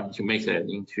trying to make it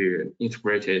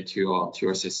integrated to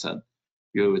your system.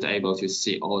 You would able to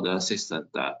see all the system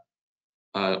that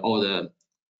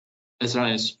as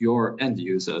long as your end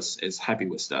users is happy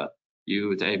with that, you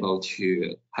would able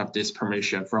to have this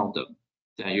permission from them.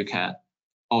 Then you can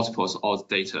output all the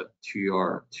data to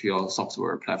your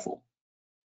software platform.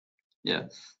 Yeah.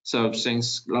 So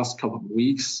since last couple of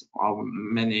weeks,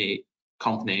 many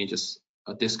companies just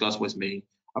discuss with me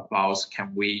about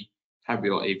can we have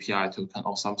your API token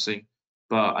or something.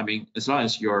 But I mean, as long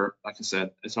as like I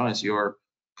said, as long as your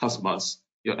customers,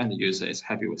 your end user is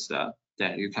happy with that,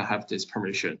 then you can have this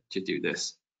permission to do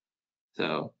this.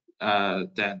 So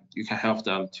then you can help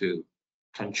them to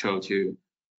control to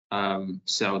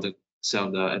sell the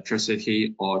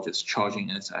electricity or just charging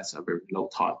it at a very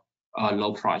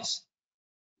low price.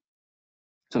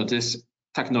 So this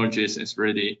technology is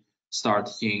really start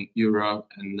in Europe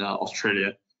and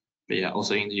Australia, but yeah,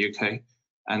 also in the UK,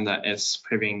 and it's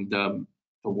paving the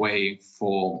way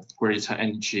for greater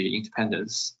energy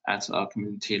independence at a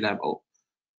community level.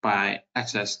 By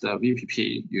access the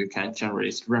VPP, you can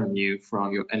generate revenue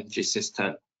from your energy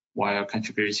system while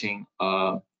contributing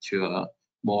to a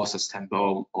more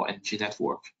sustainable or energy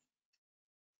network.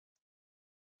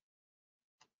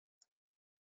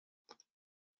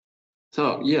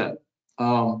 So yeah,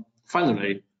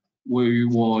 finally, we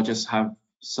will just have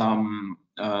some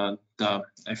the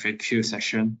FAQ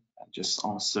session and just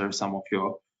answer some of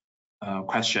your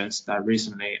questions that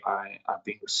recently I've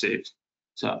been received.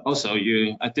 So also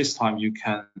you at this time you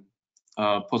can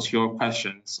put your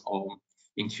questions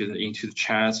into the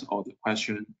chat or the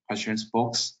questions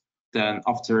box. Then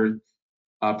after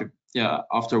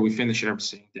after we finish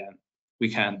everything, then we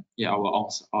can I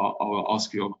will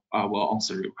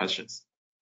answer your questions.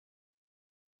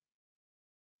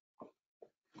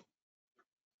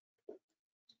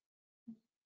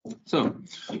 So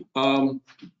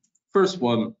first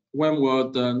one, when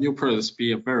will the new products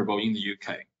be available in the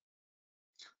UK?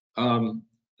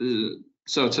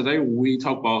 So today we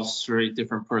talk about 3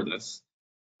 different products.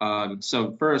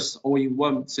 So first,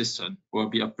 all-in-one system will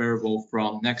be available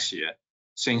from next year,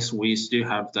 since we still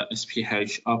have the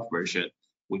SPH up version,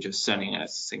 which is selling it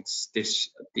since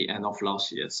the end of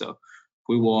last year. So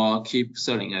we will keep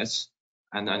selling it,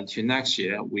 and until next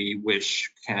year, we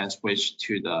can switch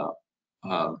to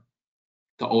the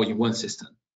all-in-one system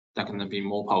that can be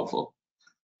more powerful.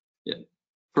 Yeah.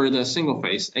 For the single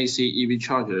phase AC EV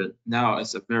charger, now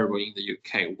it's available in the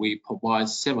UK. We provide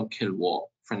 7 kW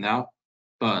for now,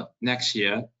 but next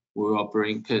year we will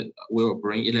bring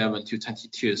 11 to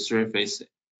 22 three-phase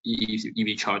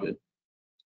EV charger.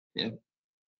 Yeah.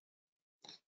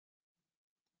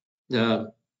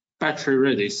 The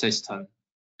battery-ready system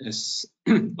is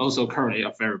also currently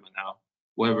available now.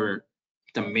 However,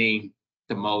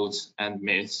 the modes and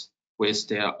mids with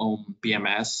their own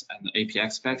BMS and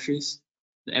APX batteries,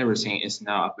 everything is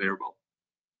now available.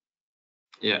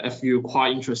 Yeah, if you're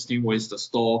quite interested with the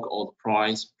stock or the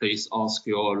price, please ask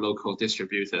your local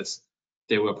distributors.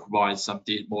 They will provide some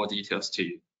more details to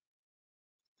you.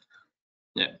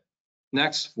 Yeah.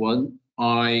 Next one,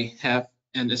 I have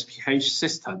an SPH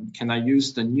system. Can I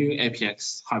use the new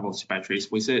APX high voltage batteries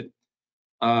with it?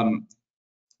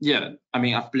 Yeah, I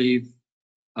mean, I believe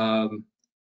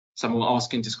someone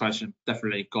asking this question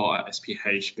definitely got a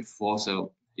SPH before,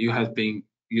 so you have been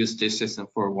used this system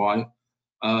for a while.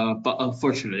 But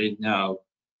unfortunately now,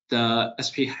 the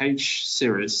SPH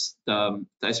series, the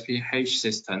SPH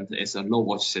system is a low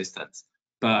voltage system.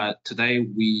 But today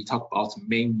we talk about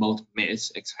main mode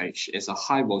mix XH is a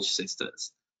high voltage system.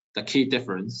 The key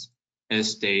difference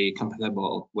is they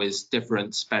compatible with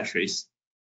different batteries.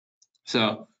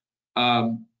 So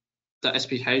the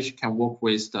SPH can work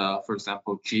with the, for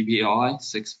example, GBI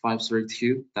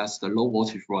 6532, that's the low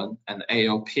voltage one, and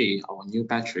ALP, our new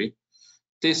battery.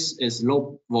 This is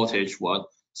low voltage one,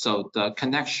 so the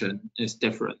connection is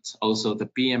different. Also, the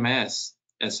BMS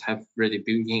have really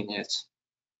built in it.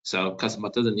 so customer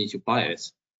doesn't need to buy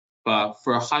it. But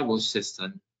for a high voltage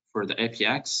system, for the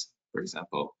APX, for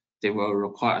example, they will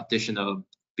require additional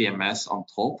BMS on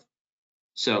top.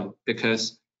 So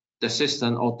because the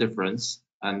system are different,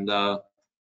 and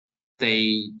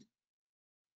they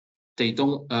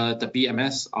don't the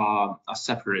BMS are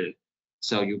separate,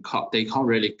 so they can't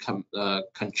really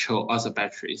control other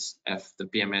batteries if the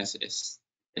BMS is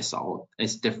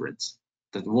different.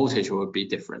 The voltage will be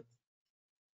different.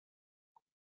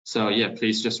 So yeah,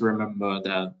 please just remember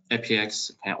that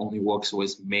APX can only works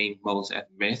with main, mode, and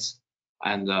mids,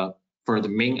 and for the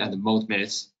main and the mode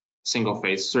mids, single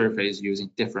phase, third phase using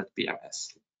different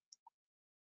BMS.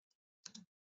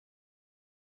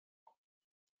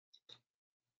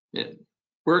 Yeah.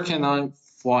 Where can I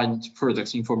find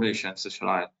products information such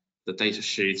like the data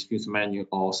sheets, user manual,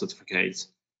 or certificates?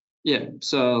 Yeah,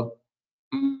 so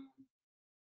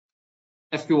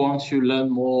if you want to learn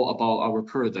more about our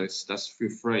products, just feel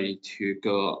free to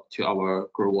go to our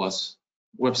Growatt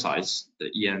websites,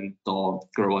 the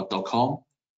en.growatt.com,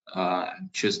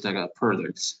 and choose the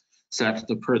products. Select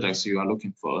the products you are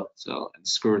looking for. So and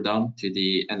scroll down to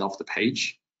the end of the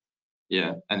page.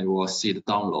 Yeah, and you will see the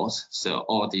downloads. So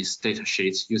all these data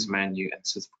sheets, user menu, and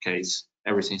certificates,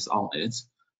 everything's on it.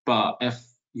 But if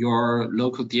your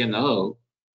local DNO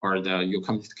or your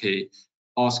community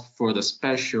ask for the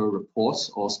special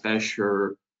reports or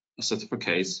special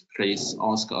certificates, please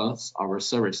ask us, our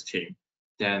service team.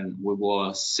 Then we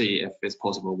will see if it's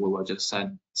possible. We will just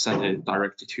send it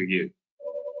directly to you.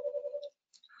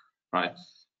 Right.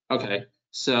 Okay.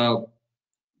 So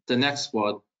the next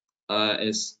one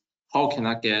is how can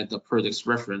I get the product's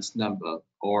reference number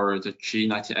or the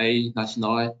G98,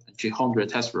 99, and G100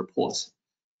 test reports?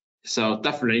 So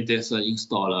definitely there's an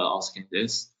installer asking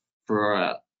this for,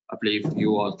 I believe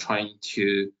you are trying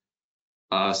to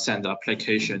send the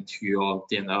application to your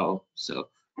DNO. So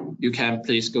you can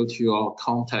please go to your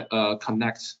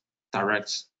Connect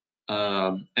Direct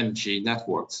Energy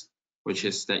Networks, which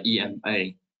is the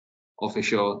EMA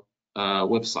official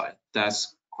website.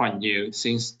 That's quite new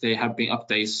since they have been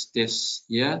updates this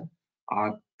year.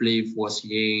 I believe was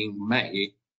in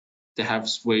May. They have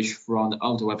switched from the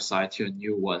old website to a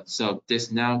new one. So this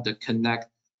now the Connect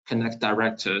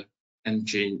Director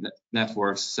Energy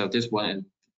Networks. So this one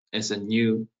is a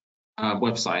new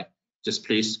website. Just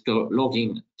please go log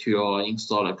in to your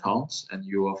install accounts, and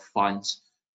you will find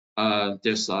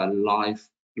there's a live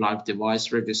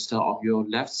device register on your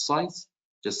left side.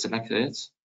 Just select it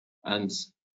and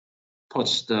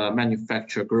put the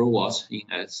manufacturer Growatt in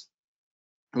it.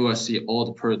 You will see all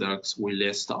the products we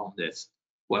list on this,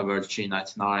 whether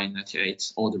G99,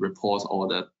 98, all the reports, all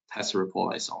the test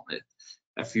report is on it.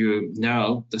 If you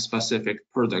know the specific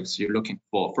products you're looking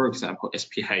for example,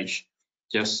 SPH,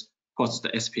 just put the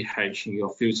SPH in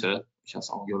your filter, which is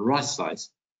on your right side.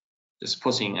 Just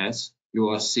put in it, you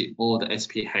will see all the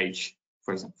SPH,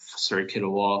 for example, 3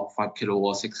 kilowatt, 5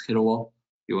 kilowatt, 6 kilowatt.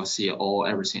 You will see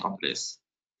everything on the list.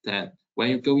 Then when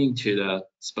you go into the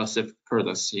specific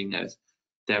products in it,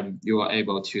 then you are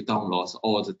able to download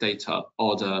all the data,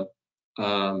 all the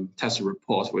test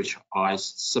reports, which I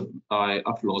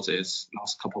uploaded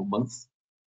last couple of months.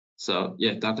 So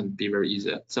yeah, that can be very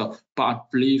easy. So, but I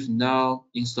believe now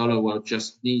installer will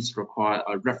just require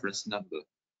a reference number.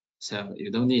 So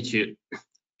you don't need to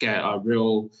get a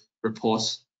real report.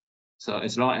 So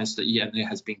as long as the ENA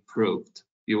has been proved,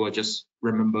 you will just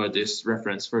remember this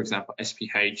reference. For example,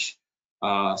 SPH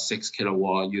 6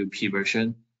 kilowatt UP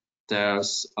version.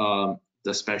 There's the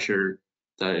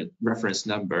reference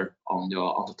number on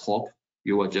the top.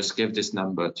 You will just give this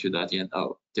number to the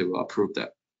DNO. They will approve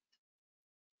that.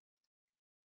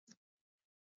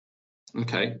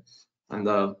 Okay,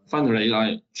 and finally,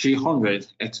 like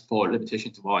G100 export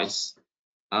limitation device.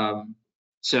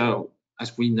 So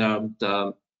as we know,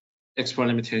 the export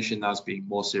limitation has been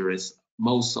more serious.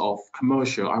 Most of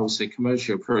I would say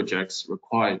commercial projects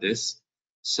require this.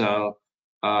 So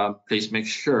please make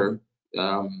sure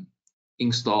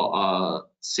install a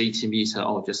CT meter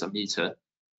or just a meter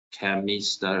can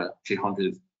meet the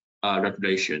G100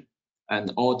 regulation.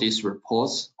 And all these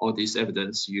reports, all this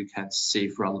evidence you can see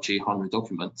from G100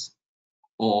 documents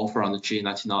or from the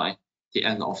G99, the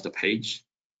end of the page.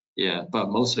 Yeah, but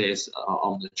mostly it's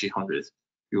on the G100.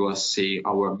 You will see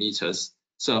our meters.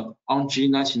 So on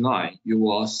G99, you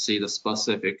will see the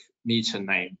specific meter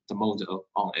name, the model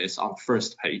on it on the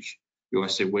first page. You will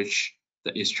see which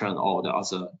the Eastern or the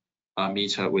other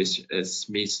meter which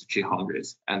meets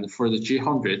G100. And for the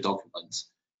G100 documents,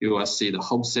 you will see the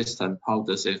whole system. How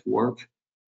does it work?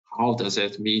 How does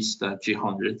it meet the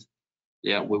G100?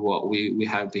 Yeah, we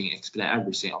have been explaining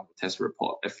everything on the test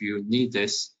report. If you need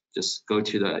this just go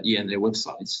to the ENA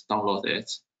website, download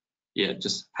it. Yeah,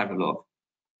 just have a look.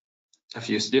 If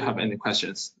you still have any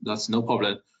questions, that's no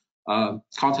problem.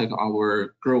 Contact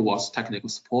our Growatt technical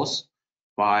support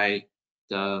by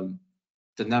the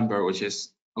number, which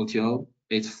is OTO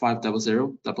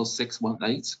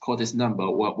 8500-6618. Call this number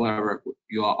wherever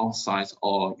you are on site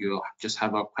or you just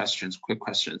have a quick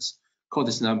questions. Call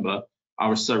this number.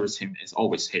 Our service team is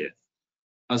always here.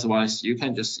 Otherwise, you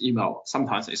can just email.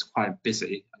 Sometimes it's quite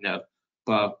busy, I know,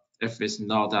 but if it's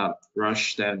not that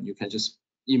rush, then you can just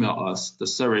email us, the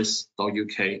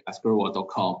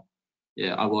service.uk@growatt.com.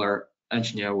 Yeah, our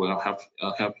engineer will help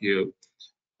you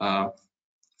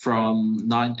from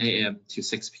 9 a.m. to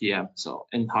 6 p.m. So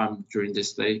anytime during the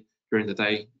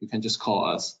day, you can just call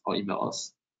us or email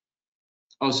us.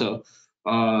 Also,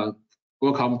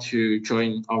 welcome to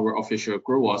join our official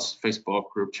Growatt Facebook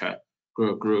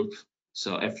group.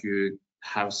 So if you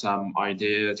have some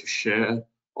idea to share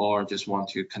or just want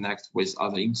to connect with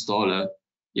other installer,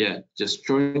 yeah, just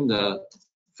join the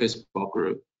Facebook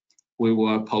group. We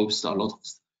will post a lot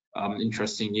of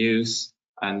interesting news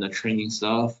and the training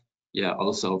stuff. Yeah,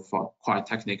 also for quite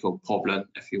technical problem.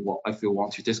 If you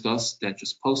want to discuss, then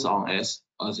just post on it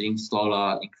as the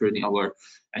installer, including our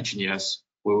engineers.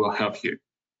 We will help you.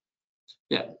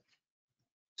 Yeah.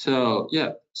 So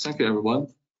yeah, thank you everyone.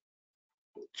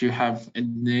 Do you have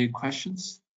any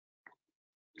questions?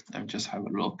 Let me just have a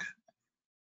look.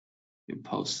 You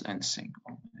post anything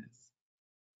on it.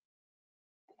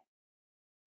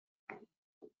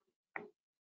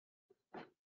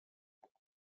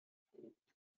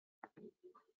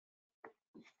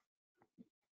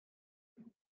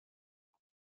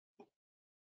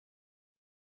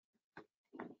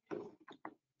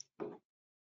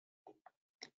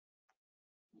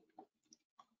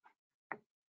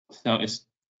 So is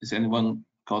anyone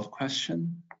got a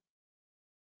question?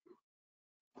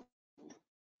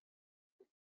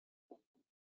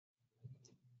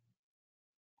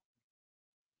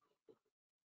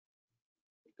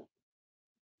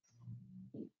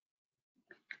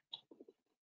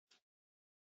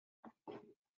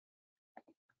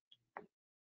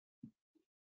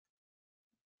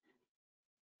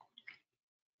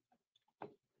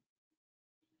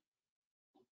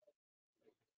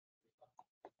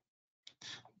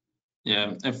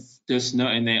 Yeah, if there's no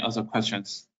any other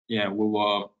questions, yeah, we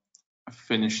will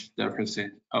finish the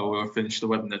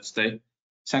webinar today.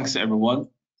 Thanks everyone.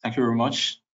 Thank you very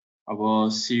much. I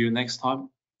will see you next time.